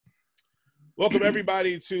Welcome,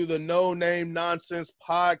 everybody, to the No Name Nonsense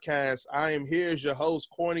podcast. I am here as your host,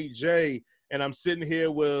 Corny J, and I'm sitting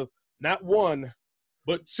here with not one,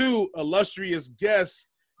 but two illustrious guests.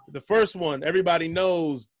 The first one, everybody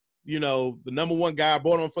knows, the number one guy I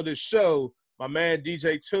brought on for this show, my man,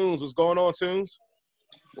 DJ Tunes. What's going on, Tunes?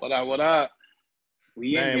 What up, what up?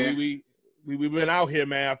 We in here. We've been out here,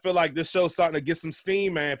 man. I feel like this show's starting to get some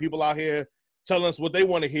steam, man. People out here telling us what they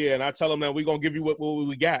want to hear, and I tell them that we're going to give you what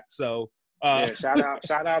we got, so.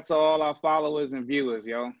 Shout out to all our followers and viewers,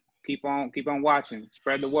 yo. Keep on watching.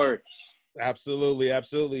 Spread the word.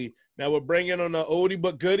 Absolutely. Now we're bringing on the oldie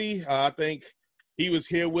but goodie. I think he was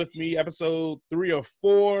here with me episode 3 or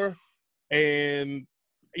 4, and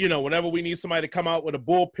whenever we need somebody to come out with a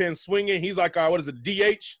bullpen swinging, he's like, what is it,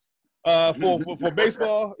 DH for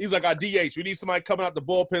baseball? He's like our DH. We need somebody coming out the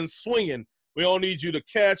bullpen swinging. We don't need you to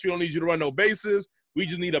catch. We don't need you to run no bases. We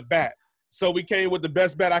just need a bat. So we came with the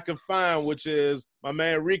best bet I could find, which is my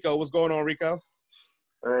man Rico. What's going on, Rico?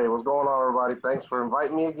 Hey, what's going on, everybody? Thanks for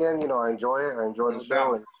inviting me again. I enjoy it. I enjoy the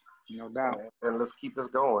show. No doubt. And let's keep this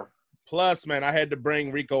going. Plus, man, I had to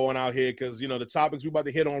bring Rico on out here because, the topics we're about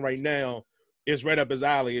to hit on right now is right up his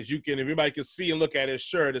alley. If everybody can see and look at his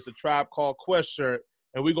shirt, it's a Tribe Called Quest shirt.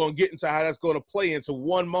 And we're going to get into how that's going to play into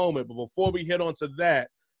one moment. But before we hit on to that,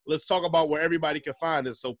 let's talk about where everybody can find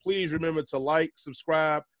us. So please remember to like,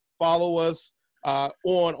 subscribe, follow us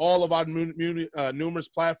on all of our numerous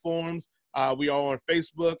platforms. We are on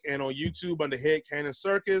Facebook and on YouTube under Head Cannon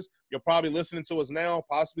Circus. You're probably listening to us now,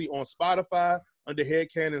 possibly on Spotify under Head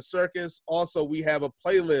Cannon Circus. Also, we have a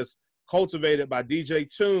playlist cultivated by DJ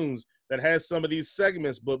Tunes that has some of these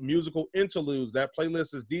segments, but musical interludes. That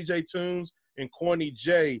playlist is DJ Tunes and Corny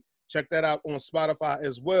J. Check that out on Spotify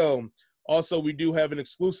as well. Also, we do have an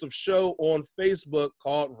exclusive show on Facebook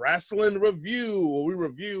called Wrestling Review, where we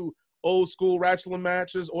review old school wrestling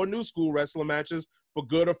matches or new school wrestling matches for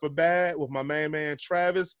good or for bad with my man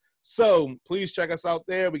Travis. So please check us out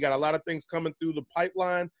there. We got a lot of things coming through the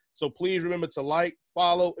pipeline. So please remember to like,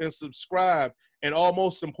 follow, and subscribe. And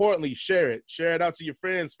most importantly, share it. Share it out to your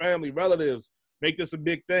friends, family, relatives. Make this a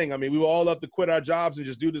big thing. I mean, we were all up to quit our jobs and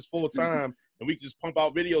just do this full time. And we can just pump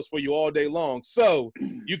out videos for you all day long. So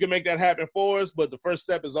you can make that happen for us, but the first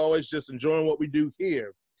step is always just enjoying what we do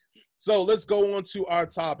here. So let's go on to our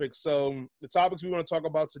topics. So the topics we want to talk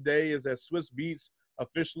about today is that Swizz Beatz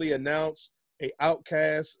officially announced a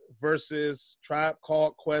Outkast versus Tribe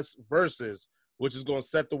Called Quest versus, which is going to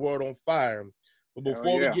set the world on fire. But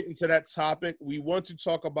before we get into that topic, we want to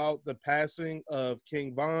talk about the passing of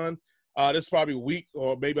King Von. This is probably a week,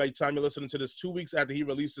 or maybe by the time you're listening to this, 2 weeks after he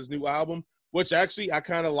released his new album, which actually I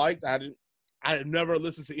kind of liked. I had never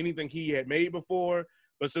listened to anything he had made before,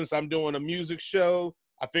 but since I'm doing a music show,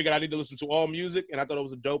 I figured I need to listen to all music, and I thought it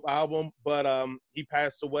was a dope album. But he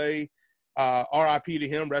passed away. R.I.P. to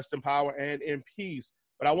him, rest in power and in peace.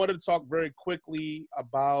 But I wanted to talk very quickly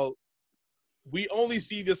about, we only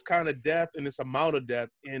see this kind of death and this amount of death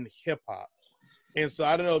in hip-hop. And so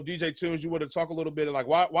I don't know if DJ Tunes, you want to talk a little bit like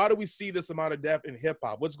why do we see this amount of death in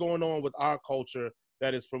hip-hop? What's going on with our culture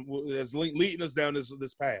that's leading us down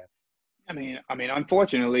this path? I mean,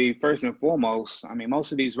 unfortunately, first and foremost,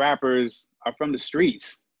 most of these rappers are from the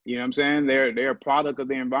streets. You know what I'm saying? They're a product of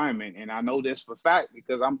the environment, and I know this for fact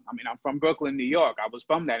because I'm from Brooklyn, New York. I was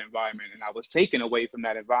from that environment, and I was taken away from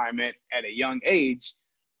that environment at a young age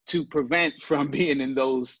to prevent from being in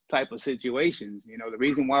those type of situations. The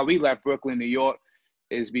reason why we left Brooklyn, New York,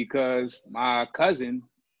 is because my cousin,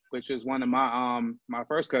 which was one of my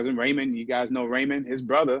first cousin, Raymond. You guys know Raymond. His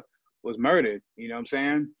brother was murdered. You know what I'm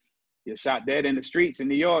saying? He was shot dead in the streets in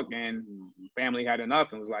New York, and family had enough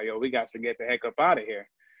and was like, yo, we got to get the heck up out of here.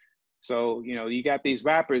 So, you got these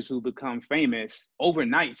rappers who become famous,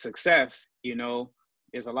 overnight success,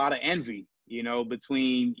 there's a lot of envy,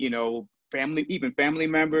 between, family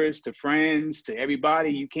members to friends to everybody.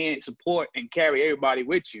 You can't support and carry everybody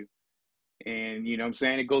with you. And, what I'm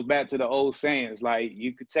saying? It goes back to the old sayings, like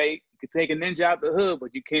you could take a ninja out the hood, but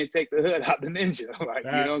you can't take the hood out the ninja. Like,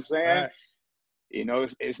 you know what I'm saying? Facts.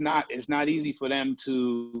 It's not easy for them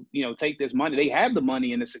to, take this money. They have the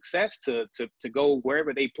money and the success to go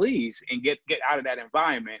wherever they please and get out of that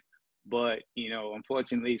environment. But,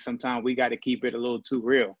 unfortunately, sometimes we got to keep it a little too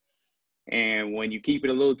real. And when you keep it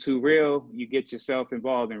a little too real, you get yourself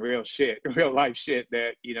involved in real life shit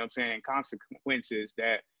that, consequences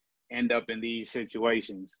that end up in these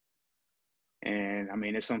situations. And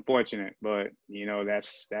it's unfortunate, but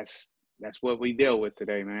that's what we deal with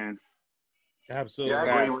today, man. Absolutely. Yeah,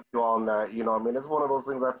 I agree with you on that. It's one of those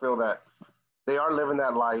things I feel that they are living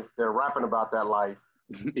that life. They're rapping about that life.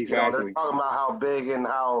 Exactly. They're talking about how big and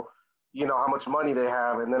how you know, how much money they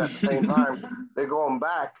have, and then at the same time, they're going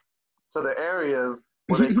back to the areas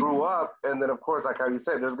where they grew up, and then of course, like how you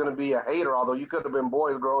said, there's going to be a hater. Although you could have been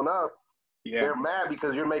boys growing up, Yeah, they're mad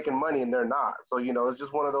because you're making money and they're not. So you know, it's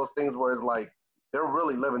just one of those things where it's like they're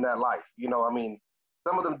really living that life. You know, I mean,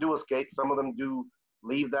 some of them do escape, some of them do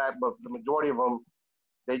leave that, but the majority of them,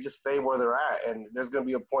 they just stay where they're at. And there's going to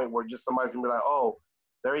be a point where just somebody's going to be like, oh,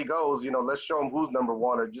 there he goes. You know, let's show him who's number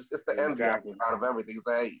one, or just it's the ends exactly. out of everything. It's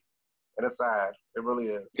like, hey, and it's sad. It really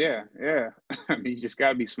is. Yeah, yeah. I mean, you just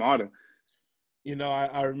gotta be smarter. You know,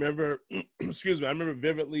 I remember, excuse me, I remember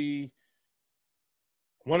vividly,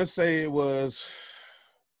 I want to say it was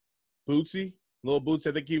Bootsy, Lil Bootsy.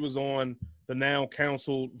 I think he was on the now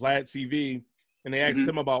canceled Vlad TV, and they asked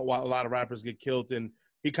him about why a lot of rappers get killed. And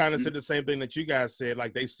he kind of said the same thing that you guys said.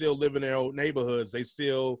 Like, they still live in their old neighborhoods. They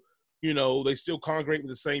still, you know, they still congregate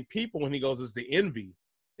with the same people. And he goes, it's the envy.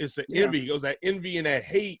 It's the envy. He goes, that envy and that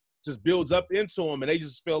hate just builds up into them. And they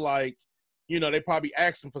just feel like, you know, they probably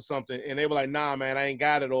asked him for something. And they were like, nah, man, I ain't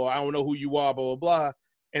got it. Or I don't know who you are, blah, blah, blah.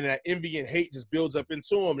 And that envy and hate just builds up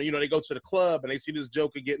into them. And, you know, they go to the club and they see this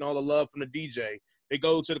joker getting all the love from the DJ. They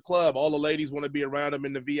go to the club. All the ladies want to be around him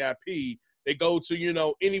in the VIP. They go to, you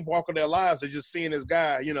know, any walk of their lives. They're just seeing this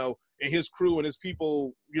guy, you know, and his crew and his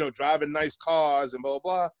people, you know, driving nice cars and blah, blah,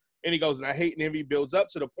 blah. And he goes, and that hate and envy builds up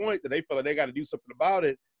to the point that they feel like they got to do something about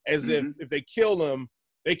it, as if they kill him,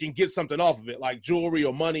 they can get something off of it, like jewelry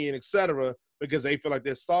or money and et cetera, because they feel like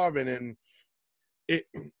they're starving. And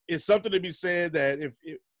it's something to be said that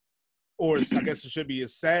I guess it should be,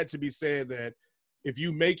 it's sad to be said that if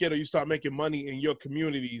you make it or you start making money in your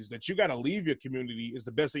communities, that you got to leave your community is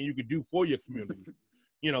the best thing you could do for your community.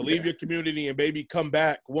 You know, leave your community and maybe come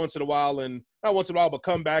back once in a while, and not once in a while, but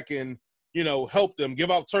come back and, you know, help them,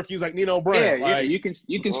 give out turkeys like Nino Brown. Yeah, you can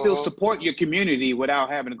still support your community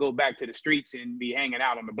without having to go back to the streets and be hanging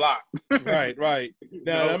out on the block. Right.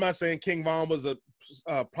 Now, I'm not saying King Von was a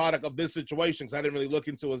product of this situation, because I didn't really look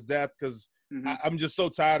into his death, because I'm just so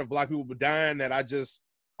tired of black people dying that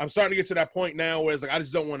I'm starting to get to that point now where it's like, I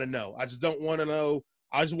just don't want to know. I just don't want to know.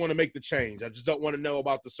 I just want to make the change. I just don't want to know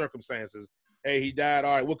about the circumstances. Hey, he died.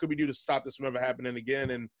 All right, what could we do to stop this from ever happening again?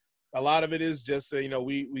 And a lot of it is just, you know,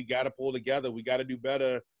 we got to pull together. We got to do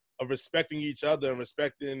better of respecting each other and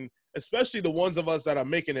respecting, especially the ones of us that are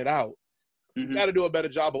making it out. We got to do a better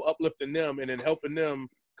job of uplifting them and then helping them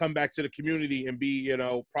come back to the community and be, you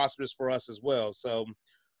know, prosperous for us as well. So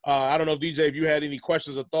I don't know, DJ, if you had any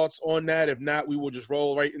questions or thoughts on that. If not, we will just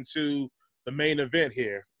roll right into the main event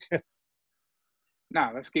here. Nah,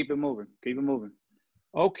 let's keep it moving. Keep it moving.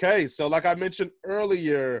 Okay, so like I mentioned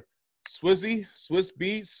earlier, Swizz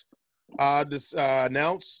Beatz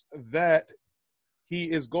announced that he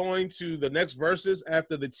is going to the next verses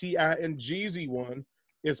after the T.I. and Jeezy one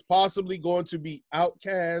is possibly going to be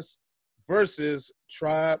Outkast versus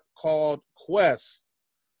Tribe Called Quest,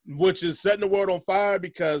 which is setting the world on fire,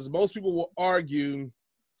 because most people will argue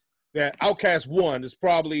that Outkast 1 is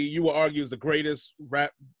probably, you will argue, is the greatest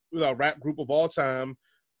rap group of all time.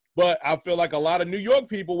 But I feel like a lot of New York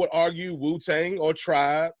people would argue Wu-Tang or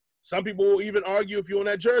Tribe. Some people will even argue, if you're on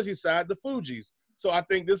that Jersey side, the Fugees. So I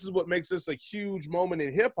think this is what makes this a huge moment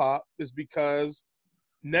in hip-hop, is because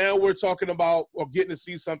now we're talking about or getting to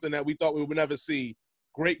see something that we thought we would never see.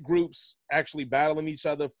 Great groups actually battling each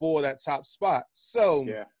other for that top spot. So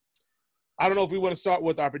I don't know if we want to start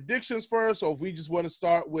with our predictions first, or if we just want to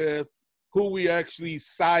start with who we actually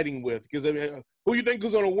siding with. Because, I mean, who you think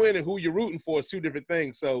is going to win and who you're rooting for is two different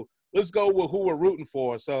things. So let's go with who we're rooting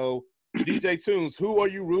for. So, DJ Tunes, who are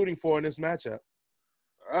you rooting for in this matchup?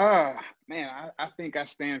 Man, I think I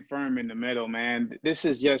stand firm in the middle, man. This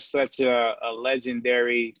is just such a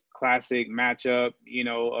legendary classic matchup, you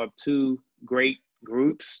know, of two great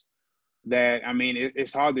groups that, I mean,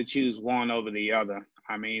 it's hard to choose one over the other.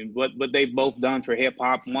 I mean, what they've both done for hip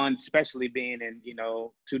hop, one especially being in, you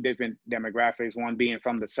know, two different demographics, one being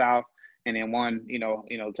from the South and then one, you know,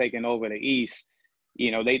 taking over the East.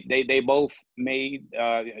 You know, they both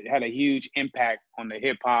had a huge impact on the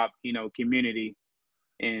hip hop, you know, community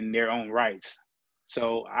in their own rights.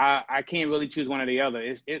 So I can't really choose one or the other.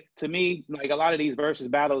 It to me, like, a lot of these versus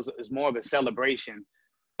battles is more of a celebration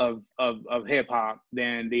of hip hop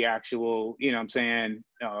than the actual, you know what I'm saying,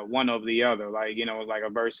 one over the other, like, you know, like a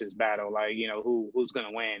versus battle, like, you know, who's going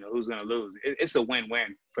to win or who's going to lose. It's a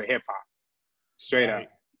win-win for hip hop. Straight up.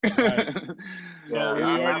 Right. So we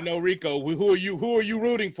already know Rico. Who are you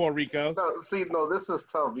rooting for, Rico? No, this is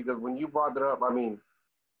tough, because when you brought it up, I mean,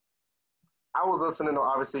 I was listening to,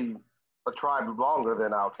 obviously, a Tribe longer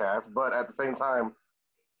than Outkast, but at the same time,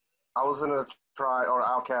 I was listening to Tribe or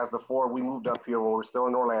Outkast before we moved up here when we were still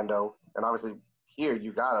in Orlando, and obviously here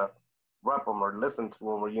you gotta rep them or listen to them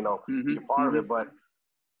or, you know, Mm-hmm. be a part of Mm-hmm. it. But,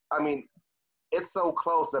 I mean, it's so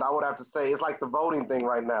close that I would have to say it's like the voting thing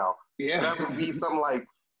right now. Yeah. That would be something like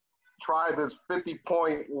Tribe is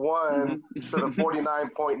 50.1 Mm-hmm. to the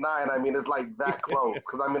 49.9. I mean, it's like that close.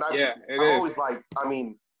 Because, I mean, Yeah, it I is. always like, I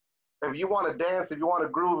mean, if you want to dance, if you want to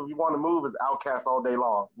groove, if you want to move, it's Outkast all day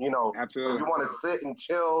long. You know, if Absolutely. you want to sit and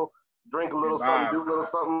chill, drink a little And something, vibe. do a little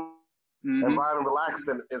something, and Mm-hmm. vibe and relax,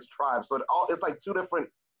 then it's Tribe. So it's like two different,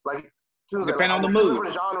 like, Depend on the two mood.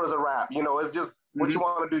 different genres of rap. You know, it's just what Mm-hmm. you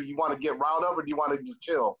want to do. You want to get riled up or do you want to just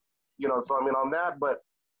chill? You know, so I mean, on that, but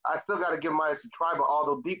I still got to give mine to Tribe. But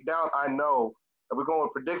although deep down, I know if we're going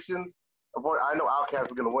with predictions, I know Outkast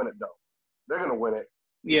is going to win it, though. They're going to win it.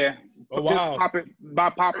 Yeah. Oh, wow. By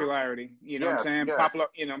popularity, you know what I'm Yes, saying? yes. Popular,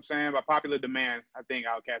 you know what I'm saying? By popular demand, I think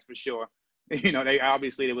Outkast for sure. You know,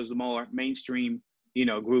 there was the more mainstream, you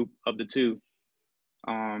know, group of the two.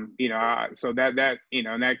 You know, so that you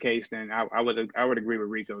know, in that case, then I would agree with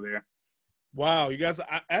Rico there. Wow, you guys.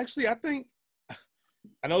 I think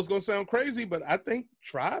I know it's gonna sound crazy, but I think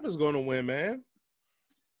Tribe is gonna win, man.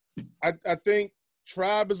 I think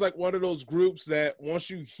Tribe is like one of those groups that once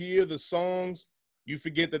you hear the songs, you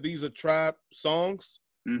forget that these are Tribe songs,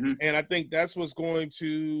 Mm-hmm. and I think that's what's going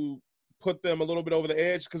to put them a little bit over the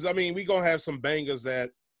edge. Because I mean, we gonna have some bangers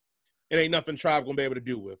that it ain't nothing Tribe gonna be able to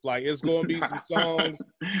do with. Like it's gonna be some songs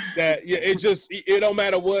that it don't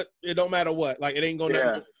matter what. Like it ain't gonna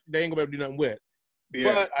Yeah. they ain't gonna be able to do nothing with.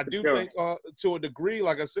 Yeah, But I for do sure. think to a degree,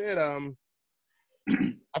 like I said,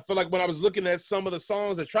 I feel like when I was looking at some of the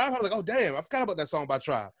songs that Tribe, I was like, oh damn, I forgot about that song by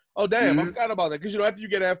Tribe. Oh damn, I Mhm. forgot about that. Because you know,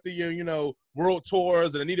 after your world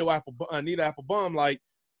tours and Anita Applebaum, like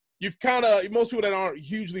you've kind of most people that aren't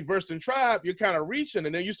hugely versed in Tribe, you're kind of reaching,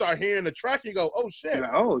 and then you start hearing the track, you go, oh shit. You're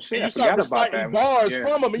like, oh shit, And I you start forgot about that reciting one. bars Yeah.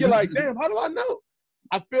 from them, and you're like, damn, how do I know?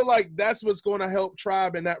 I feel like that's what's going to help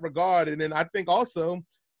Tribe in that regard. And then I think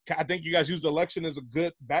you guys used the election as a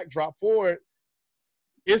good backdrop for it.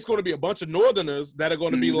 It's going to be a bunch of Northerners that are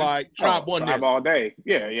going to be Mhm. like, Tribe won Tribe this. all day.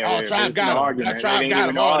 Yeah. Oh, Tribe got him. That Tribe got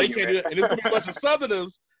him. Oh, they can't do it. And there's going to be a bunch of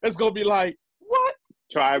Southerners that's going to be like, what?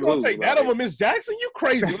 Tribe You going who? to take that over Miss Jackson? You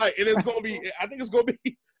crazy. Like, and it's going to be, I think it's going to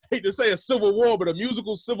be, I hate to say a civil war, but a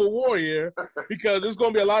musical civil war here, because there's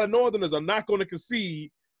going to be a lot of Northerners are not going to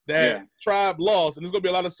concede that Tribe lost, and there's going to be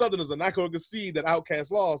a lot of Southerners are not going to concede that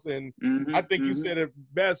Outkast lost. And Mhm. I think you said it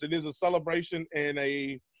best. It is a celebration and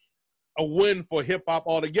a win for hip hop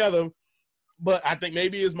altogether. But I think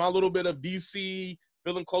maybe it's my little bit of DC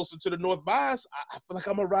feeling closer to the North bias. I feel like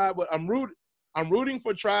I'm gonna ride with. I'm rooting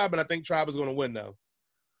for Tribe, and I think Tribe is gonna win though.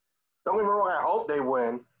 Don't get me wrong, I hope they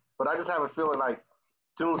win, but I just have a feeling like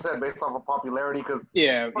Tune said based off of popularity, because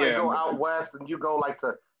you go out west and you go like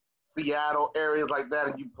to Seattle areas like that,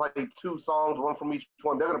 and you play two songs, one from each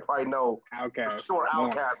one, they're gonna probably know Outkast. sure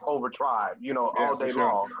Outkast over Tribe, all day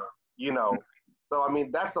long, So I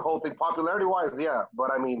mean, that's the whole thing. Popularity wise, yeah,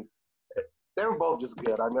 but I mean, they were both just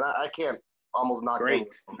good. I mean, I can't almost knock Great,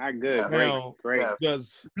 them. not good. Now, Great. Yeah.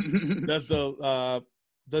 Does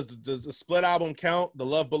the split album count? The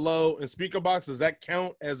Love Below and Speaker Box, does that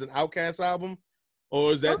count as an Outkast album,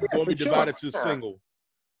 or is that going to be divided to single?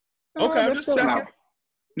 Okay, I'm just checking.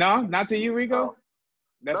 No, not to you, Rico.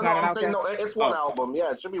 That's not an I'm saying Outkast? no. It's one album.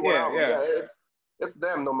 Yeah, it should be one album. Yeah, it's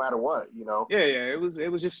them no matter what. Yeah. It was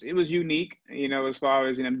unique. As far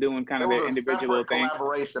as doing kind of their individual thing.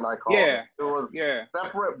 Collaboration, I call it. It was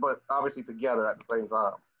separate, but obviously together at the same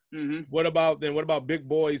time. Mm-hmm. What about Big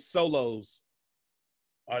Boy's solos?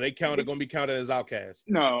 Are they going to be counted as Outkast?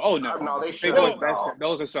 No, no, they should.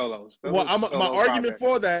 Those are solos. My argument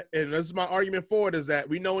for that, and this is my argument for it, is that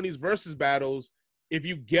we know in these versus battles, if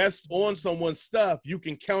you guessed on someone's stuff, you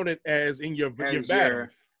can count it as in your battle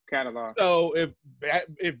catalog. So if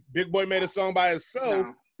Big Boy made a song by himself,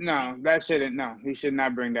 no, that shouldn't. No, he should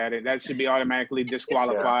not bring that in. That should be automatically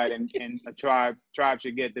disqualified, and a tribe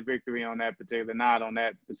should get the victory on that particular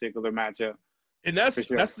matchup. And that's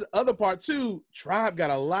the other part too. Tribe got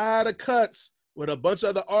a lot of cuts with a bunch of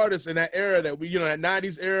other artists in that era that we, that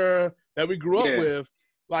 90s era that we grew up with,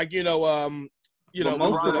 like most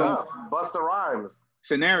of them. Busta Rhymes.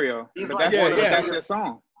 Scenario. But that's their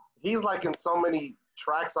song. He's like in so many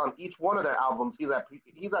tracks on each one of their albums. He's at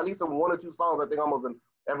least in one or two songs, I think, almost in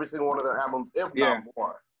every single one of their albums, if not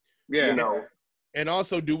more. Yeah. And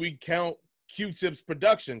also, do we count Q-Tip's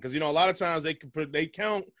production? Because a lot of times they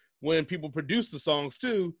count when people produce the songs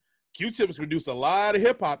too. Q-Tip's produced a lot of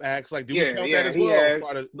hip hop acts. Like, do we count that as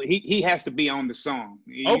well? He has to be on the song.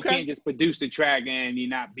 You can't just produce the track and you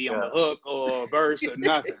not be on the hook or verse or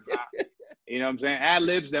nothing. You know what I'm saying?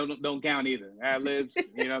 Ad-libs don't count either. Ad-libs,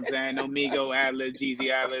 you know what I'm saying? No Migo ad-lib, Jeezy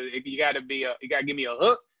ad-lib. You gotta give me a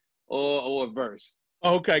hook or a verse.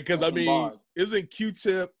 Okay, because I Some mean, bars. isn't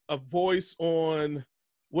Q-Tip a voice on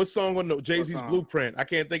what song on Jay-Z's song? Blueprint? I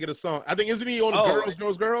can't think of the song. I think isn't he on Oh.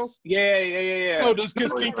 Girls? Yeah. Oh, does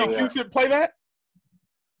Q-Tip play that?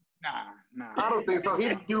 Nah. I don't think so.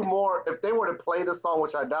 He'd do more if they were to play this song,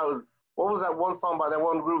 which I doubt is. What was that one song by that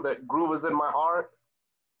one group? That Groove Is in My Heart.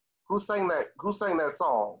 Who sang that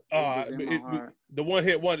song? The one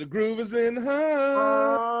hit one. The groove is in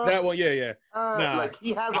her. That one, yeah. Nah. Like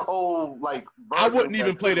he has a whole like. I wouldn't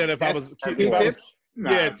even play that if I was. Tip.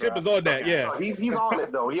 Yeah, Tip is on that. Yeah, he's on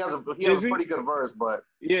it though. He has a pretty good verse, but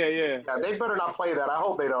yeah. They better not play that. I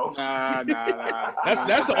hope they don't. Nah.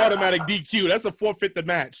 That's an automatic DQ. That's a forfeit the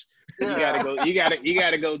match. Yeah. You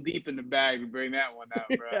gotta go deep in the bag to bring that one out,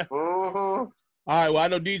 bro. Mm-hmm. All right, well, I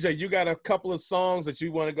know, DJ, you got a couple of songs that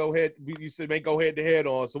you want to go ahead. You said make go head to head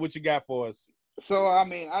on. So what you got for us? So, I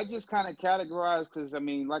mean, I just kind of categorized because, I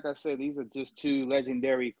mean, like I said, these are just two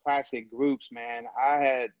legendary classic groups, man. I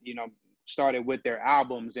had, started with their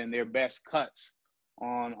albums and their best cuts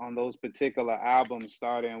on those particular albums,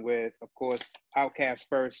 starting with, of course, Outkast's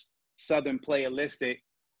first Southern Playalistic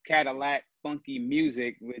Cadillac Funky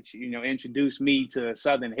Music, which, introduced me to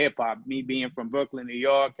Southern hip hop. Me being from Brooklyn, New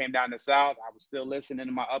York, came down to South. I was still listening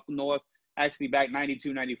to my up north. Actually, back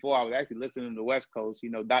 92, 94, I was actually listening to the West Coast.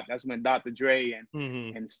 That's when Dr. Dre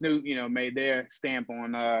and Snoop, made their stamp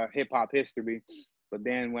on hip hop history. But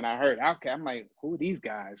then when I heard Outkast, I'm like, who are these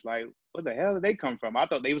guys? Like, where the hell did they come from? I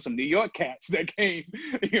thought they were some New York cats that came,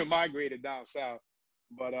 migrated down South.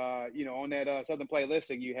 But, on that Southern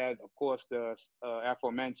Playalistic, you had, of course, the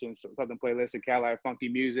aforementioned Southern Playalistic, Cadillac Funky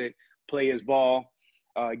Music, Players Ball,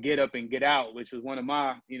 Get Up and Get Out, which was one of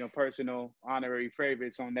my, personal honorary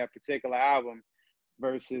favorites on that particular album,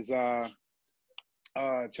 versus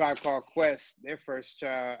Tribe Called Quest, their first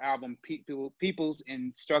album, People's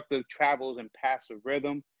Instructive Travels and Passive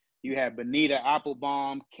Rhythm. You had Bonita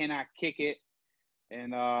Applebum, Can I Kick It?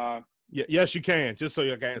 And yes, you can. Just so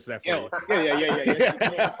you can answer that for you.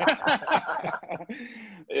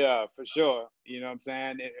 Yeah, for sure. You know what I'm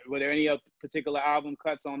saying? Were there any particular album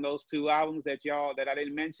cuts on those two albums that I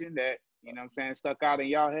didn't mention that, stuck out in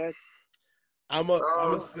y'all head? I'm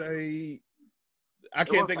gonna say I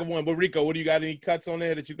can't think of one, but Rico, what do you got? Any cuts on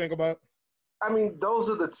there that you think about? I mean, those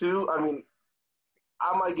are the two. I mean,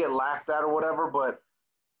 I might get laughed at or whatever, but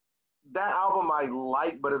that album I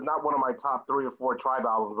like, but it's not one of my top 3 or 4 Tribe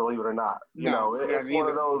albums, believe it or not. It's one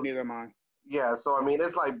of those. Neither mine. Yeah, so I mean,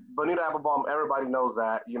 it's like Bonita Applebum, everybody knows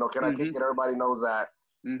that. Can I Kick It? Everybody knows that.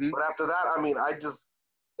 Mm-hmm. But after that, I mean,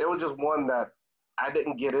 it was just one that I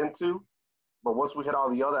didn't get into. But once we hit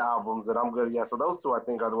all the other albums, then I'm good. Yeah, so those two I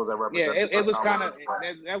think are the ones that represent. Yeah, it was kind of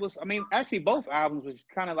that was. I mean, actually, both albums was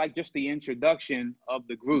kind of like just the introduction of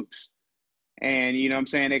the groups, and you know what I'm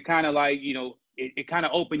saying, it kind of like it kind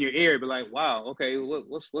of opened your ear, but like, wow, okay,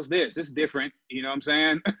 what's this? This is different. You know what I'm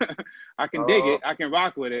saying? I can dig it. I can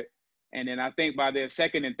rock with it. And then I think by their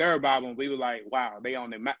second and third album, we were like, wow, they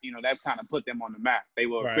on the map. That kind of put them on the map. They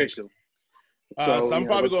were official. So I'm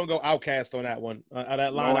probably going to go Outkast on that one.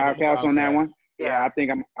 That line. Outkast on that one? Yeah, I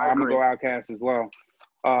think I'm going to go Outkast as well.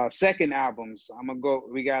 Second albums,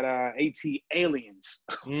 we got AT Aliens.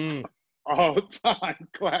 All-time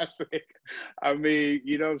classic. I mean,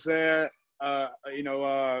 you know what I'm saying?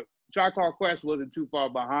 Tribe Called Quest wasn't too far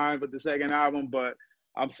behind with the second album, but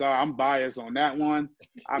I'm sorry, I'm biased on that one.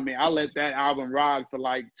 I mean, I let that album ride for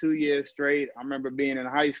like 2 years straight. I remember being in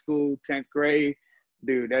high school, 10th grade.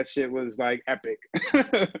 Dude, that shit was like epic.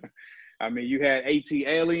 I mean, you had AT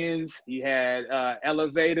Aliens, you had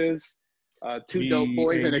Elevators, Two Dope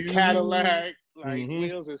Boys in a Cadillac, like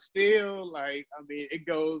Wheels of Steel. Like, I mean, it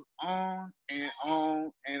goes on and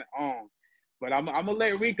on and on. But I'm gonna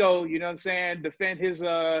let Rico, you know what I'm saying, defend his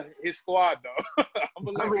squad though. I'm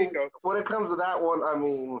gonna let Rico. When it comes to that one, I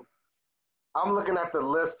mean, I'm looking at the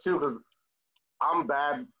list too because I'm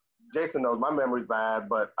bad. Jason knows my memory's bad,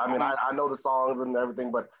 but I mean, I know the songs and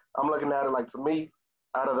everything, but I'm looking at it like, to me,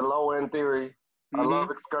 out of the Low End Theory, I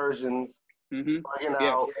love Excursions, Bugging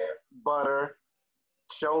Out, Butter,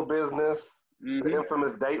 Show Business, the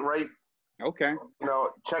infamous Date Rape. Okay.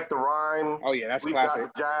 Check the Rhyme. Oh yeah, that's we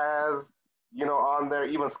classic. Got Jazz. On there,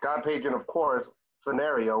 even Scott Page, and of course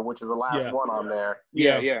Scenario, which is the last one on there.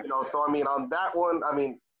 Yeah. So I mean, on that one, I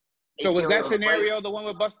mean. So was that Scenario the one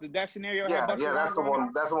with Buster? That Scenario had Buster? Yeah, that's the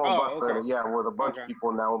one. That's the one Buster. Okay. Yeah, with a bunch of people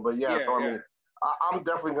in that one. But I mean, I'm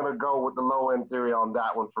definitely gonna go with the Low End Theory on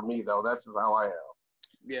that one for me, though. That's just how I am.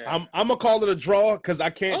 Yeah, I'm gonna call it a draw because I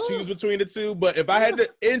can't choose between the two. But if I had to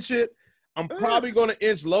inch it, I'm probably gonna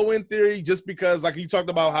inch Low End Theory just because, like you talked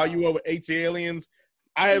about how you were with AT Aliens.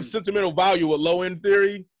 I have sentimental value with Low End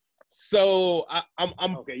Theory, So I'm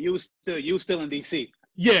Okay, you still in DC.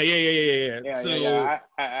 Yeah. So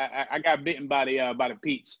I got bitten by the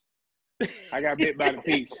peach. I got bit by the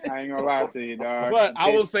peach. I ain't gonna lie to you, dog. But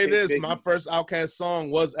I will say this: my first Outkast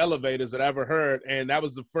song was "Elevators" that I ever heard, and that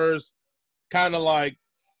was the first kind of like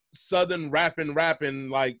Southern rapping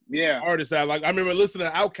like artist that I remember listening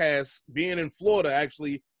to Outkast being in Florida,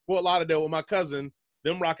 actually Fort Lauderdale with my cousin,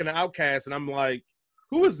 them rocking the Outkast, and I'm like,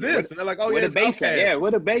 who is this? And they're like, oh yeah, it's bass Outkast. Yeah,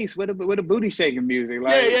 with the bass, with the booty shaking music.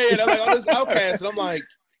 Like, yeah. They're like, oh, this Outkast, and I'm like,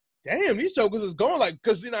 damn, these jokers is going like,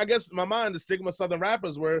 because I guess in my mind the stigma of Southern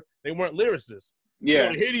rappers were they weren't lyricists. Yeah,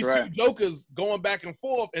 so to hear these two jokers going back and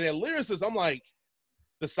forth and they're lyricists, I'm like,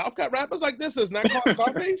 the South got rappers like this is not called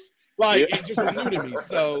Scarface. Like it just was new to me.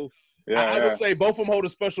 So I would say both of them hold a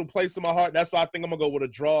special place in my heart. That's why I think I'm gonna go with a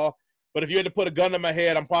draw. But if you had to put a gun in my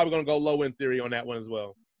head, I'm probably gonna go Low End Theory on that one as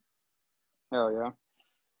well. Hell yeah.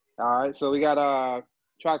 All right, so we got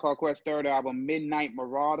Tribe Called Quest third album, Midnight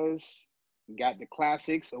Marauders. We got the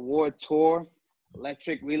Classics Award Tour,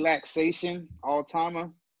 Electric Relaxation, All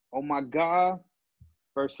Timer, Oh My God,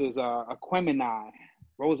 versus Aquemini,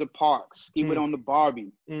 Rosa Parks, Keep It on the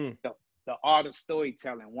Barbie, the Art of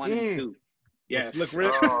Storytelling, 1 and 2. Yes. Slick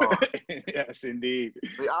Rick. Yes, indeed.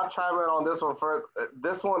 See, I'll chime in on this one first.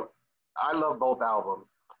 This one, I love both albums.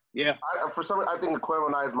 Yeah. For some reason, I think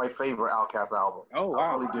Aquemini is my favorite Outkast album. Oh, wow.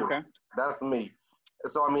 I really do. Okay. That's me.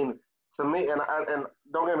 So, I mean, to me, and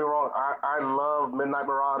don't get me wrong, I love Midnight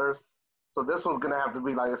Marauders. So this one's going to have to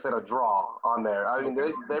be, like I said, a draw on there. I mean,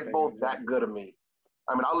 they're both that good to me.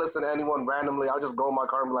 I mean, I'll listen to anyone randomly. I'll just go in my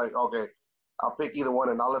car and be like, okay, I'll pick either one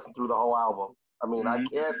and I'll listen through the whole album. I mean, I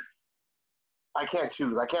can't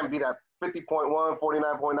choose. I can't be that 50.1,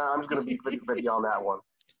 49.9. I'm just going to be 50-50 on that one.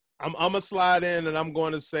 I'm going to slide in and I'm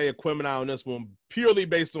going to say Aquemini on this one purely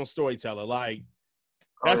based on Storyteller. Like,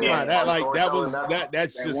 that's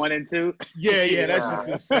that's just 1 and 2. Yeah, that's just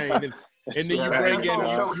insane. And then you bring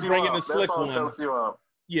in the slick one.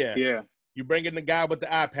 Yeah. You bring in the guy with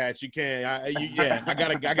the eye patch. You can. I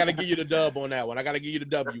gotta give you the dub on that one. I gotta give you the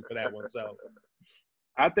W for that one. So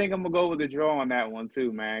I think I'm gonna go with the draw on that one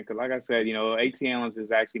too, man. Because like I said, ATLs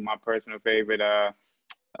is actually my personal favorite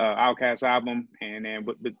Outkast album, and then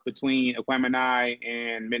between Aquemini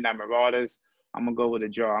and Midnight Marauders, I'm gonna go with a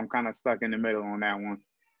draw. I'm kind of stuck in the middle on that one.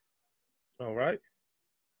 All right.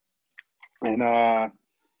 And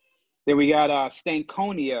then we got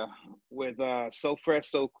Stankonia with So Fresh,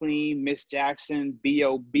 So Clean, Miss Jackson,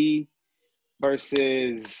 B.O.B.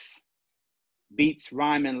 versus Beats,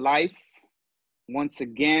 Rhyme, and Life. Once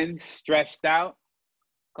again, Stressed Out.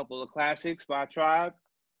 A couple of classics by Tribe.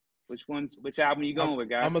 Which album you going with,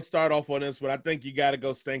 guys? I'm going to start off on this one. I think you got to go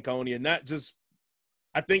Stankonia.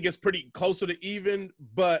 I think it's pretty closer to even,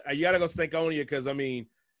 but you got to go Stankonia because, I mean,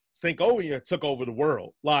 Stankonia took over the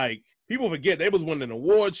world. Like, people forget they was winning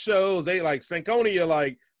award shows.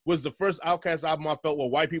 Stankonia, was the first Outkast album I felt where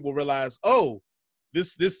white people realized, oh,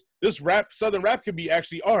 this Southern rap could be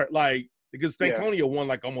actually art. Like, because Stankonia won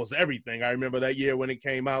almost everything. I remember that year when it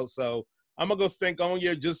came out. So I'm gonna go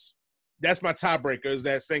Stankonia. That's my tiebreaker. Is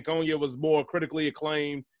that Stankonia was more critically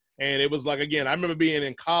acclaimed, and it was again. I remember being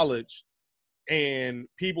in college, and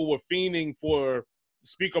people were fiending for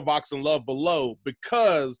Speaker Vox and Love Below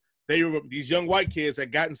because these young white kids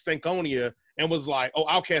had gotten Stankonia and was like, oh,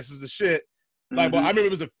 Outkast is the shit. But I remember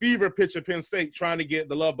it was a fever pitch at Penn State trying to get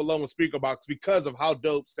the Love Below and Speaker Box because of how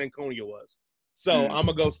dope Stankonia was. So I'm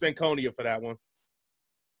gonna go Stankonia for that one.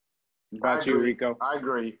 About you, Rico? I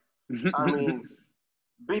agree. I mean,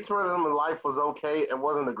 Beats, Rhythm, and Life was okay. It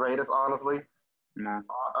wasn't the greatest, honestly,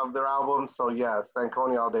 of their albums. So yeah,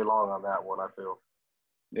 Stankonia all day long on that one, I feel.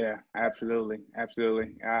 Yeah, absolutely.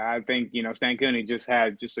 I think Stankonia just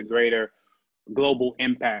had a greater global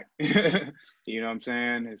impact. You know what I'm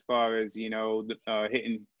saying? As far as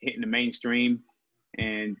hitting the mainstream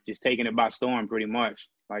and just taking it by storm, pretty much,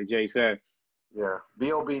 like Jay said. Yeah,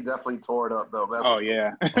 B.O.B. definitely tore it up though.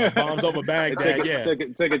 Yeah. Bombs over Baghdad.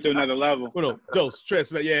 Took it to another level. Dose,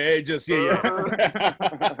 stress. And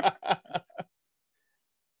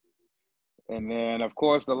then, of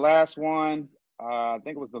course, the last one, I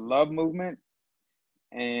think it was the Love Movement,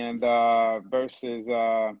 and versus.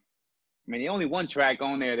 The only one track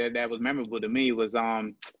on there that was memorable to me was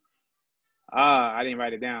I didn't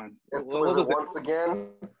write it down. What was it? Once Again?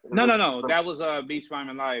 No. That was Beats, Rhyme,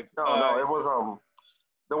 and Life. No, it was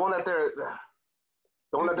the one that they're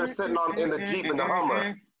sitting on in the Jeep in the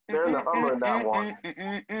Hummer. They're in the Hummer in that one.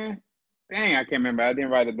 Dang, I can't remember. I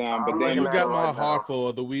didn't write it down. But then you got my heart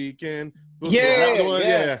for the weekend.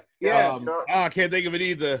 Yeah. I can't think of it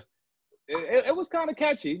either. it was kind of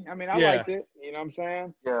catchy. I mean, I liked it. You know what I'm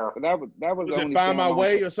saying? Yeah. But that was Was the it only Find song My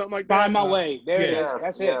Way or something like that? Find My Way. There it is. Yes,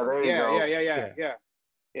 That's yeah, it. there you go. Yeah.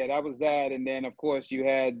 Yeah, that was that. And then of course you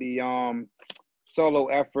had the solo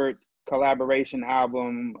effort collaboration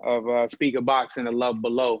album of Speaker Box and The Love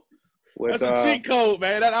Below. That's a cheat code,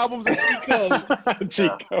 man. That album's a cheat code.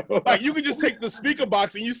 Cheat code. Like you could just take the Speaker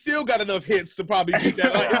Box and you still got enough hits to probably beat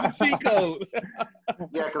that. Like, it's a cheat code.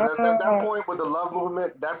 Yeah, because at that point with the Love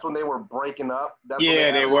Movement, that's when they were breaking up. That's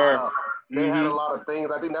when they were. They had a lot of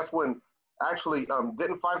things. I think that's when actually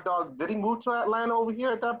didn't Five Dog, did he move to Atlanta over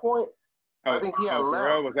here at that point? I think he had left.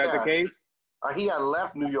 Real? Was that the case? He had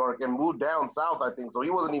left New York and moved down south, I think. So he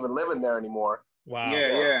wasn't even living there anymore. Wow.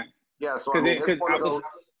 Yeah, so I mean, it's one of those.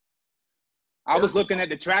 I was looking at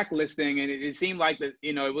the track listing, and it seemed like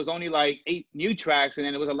it was only like 8 new tracks, and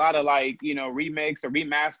then it was a lot of like, remixed or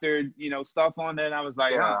remastered, stuff on there. And I was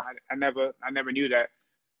like, I never knew that,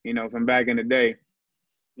 from back in the day.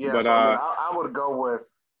 Yeah, but so I would go with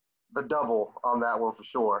the double on that one for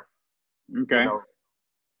sure. Okay.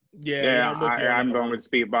 Yeah, I'm going with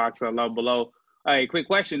Speedbox or Love Below. Hey, quick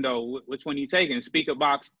question though, which one are you taking, Speaker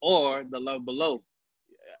Box or the Love Below?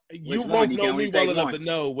 You both know me well enough to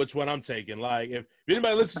know which one I'm taking. Like, if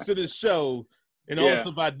anybody listens to this show and all the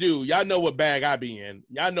stuff I do, y'all know what bag I be in.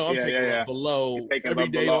 Y'all know I'm taking Love Below every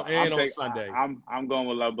day on Sunday. I'm going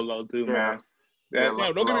with Love Below too, man.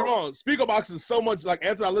 Don't get me wrong. Speaker Box is so much, like,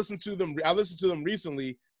 after I listened to them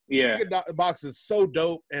recently. Speaker Box is so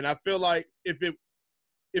dope, and I feel like if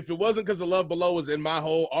it wasn't because the Love Below was in my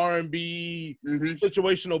whole R&B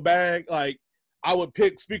situational bag, like, I would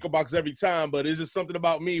pick Speaker Box every time, but it's just something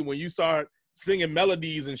about me when you start singing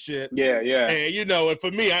melodies and shit. Yeah. And, and for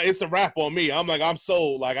me, it's a rap on me. I'm like, I'm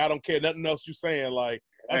sold. Like, I don't care nothing else you're saying. Like,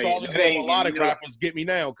 that's all these melodic rappers get me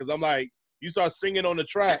now, because I'm like, you start singing on the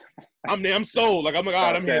track, I'm sold. Like, I'm like,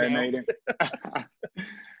 all right, I'm here now.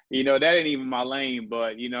 That ain't even my lane,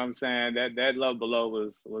 but you know what I'm saying? That Love Below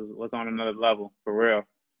was on another level, for real.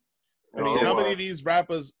 I mean, how many of these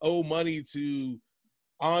rappers owe money to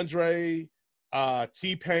Andre,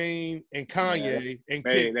 T-Pain, and Kanye, and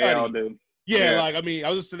Kid Cudi? They all do. Yeah, like, I mean, I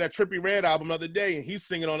was listening to that Trippie Redd album the other day, and he's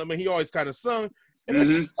singing on them, and he always kind of sung, and it's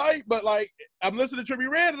just tight, but, like, I'm listening to Trippie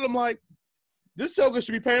Redd, and I'm like, this Joker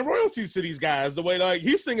should be paying royalties to these guys, the way, like,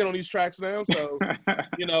 he's singing on these tracks now, so,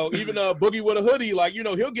 even Boogie with a Hoodie, like,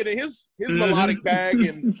 he'll get in his melodic bag,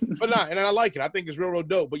 but I like it. I think it's real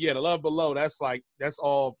dope, but yeah, the Love Below, that's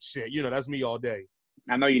all shit, that's me all day.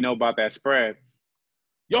 I know you know about that Spread.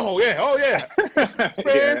 Oh yeah.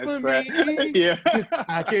 Spread for me. Yeah.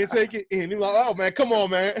 I can't take it. And you're like, oh man, come on,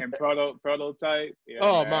 man. And Prototype. Yeah,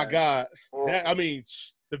 oh man. My God. I mean,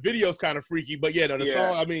 the video's kind of freaky, but the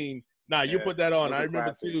song, I mean, you put that on. I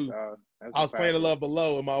remember too. I was playing the Love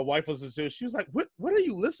Below, and my wife listened to it. She was like, What are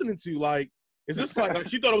you listening to? Like, is this like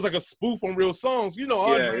she thought it was like a spoof on real songs.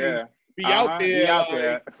 Andre be out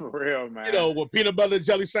there, for real, man. With peanut butter and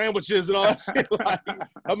jelly sandwiches and all that shit. Like,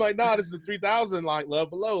 I'm like, nah, this is the 3000, like, Love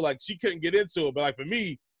Below. Like, she couldn't get into it, but like for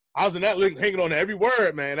me, I was in that link hanging on to every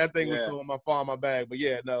word, man. That thing was so in my bag. But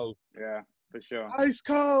yeah, no. Yeah, for sure. Ice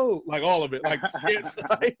cold, like all of it, like the skits.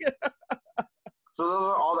 Like. So those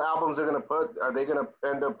are all the albums they're gonna put. Are they gonna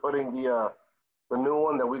end up putting the new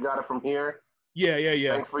one that we got it from here? Yeah.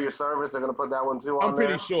 Thanks for your service. They're gonna put that one too. I'm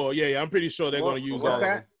pretty sure. Yeah. I'm pretty sure they're gonna use what's all that?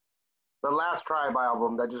 of them. The Last Tribe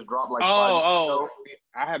album that just dropped like. I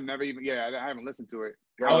have never even. Yeah, I haven't listened to it.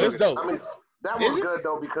 Yeah, it's dope. I mean, that was good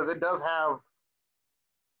though because it does have.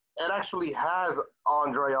 It actually has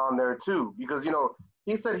Andre on there too because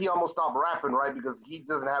he said he almost stopped rapping right because he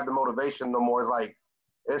doesn't have the motivation no more. It's like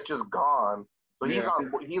it's just gone. So he's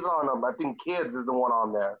on. I think Kids is the one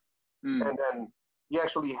on there, and then he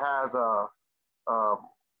actually has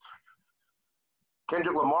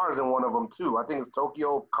Kendrick Lamar's in one of them too. I think it's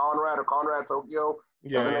Tokyo Conrad or Conrad Tokyo.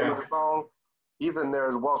 That's the name of the song. He's in there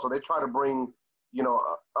as well. So they try to bring,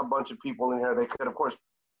 a bunch of people in here. They could, of course,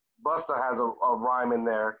 Busta has a rhyme in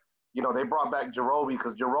there. They brought back Jerobi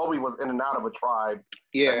because Jerobi was in and out of a tribe.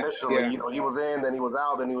 Yeah. Initially, he was in, then he was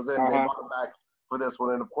out, then he was in. They brought him back for this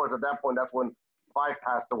one. And of course, at that point, that's when Fife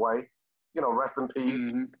passed away. Rest in peace.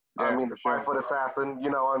 Yeah, I mean, the 5-foot assassin.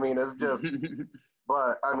 It's just.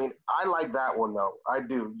 But, I mean, I like that one, though. I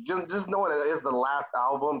do. Just knowing it is the last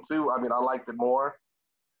album, too, I mean, I liked it more.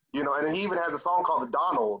 And he even has a song called The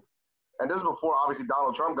Donald. And this is before, obviously,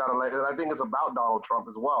 Donald Trump got elected. And I think it's about Donald Trump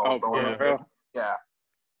as well. Oh, so, yeah.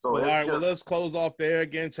 So all right, let's close off there.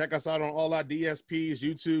 Again, check us out on all our DSPs,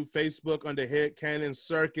 YouTube, Facebook, under Head Cannon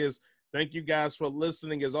Circus. Thank you guys for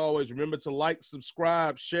listening. As always, remember to like,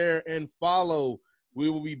 subscribe, share, and follow. We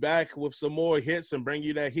will be back with some more hits and bring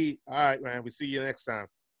you that heat. All right, man. We see you next time.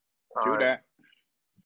 True that.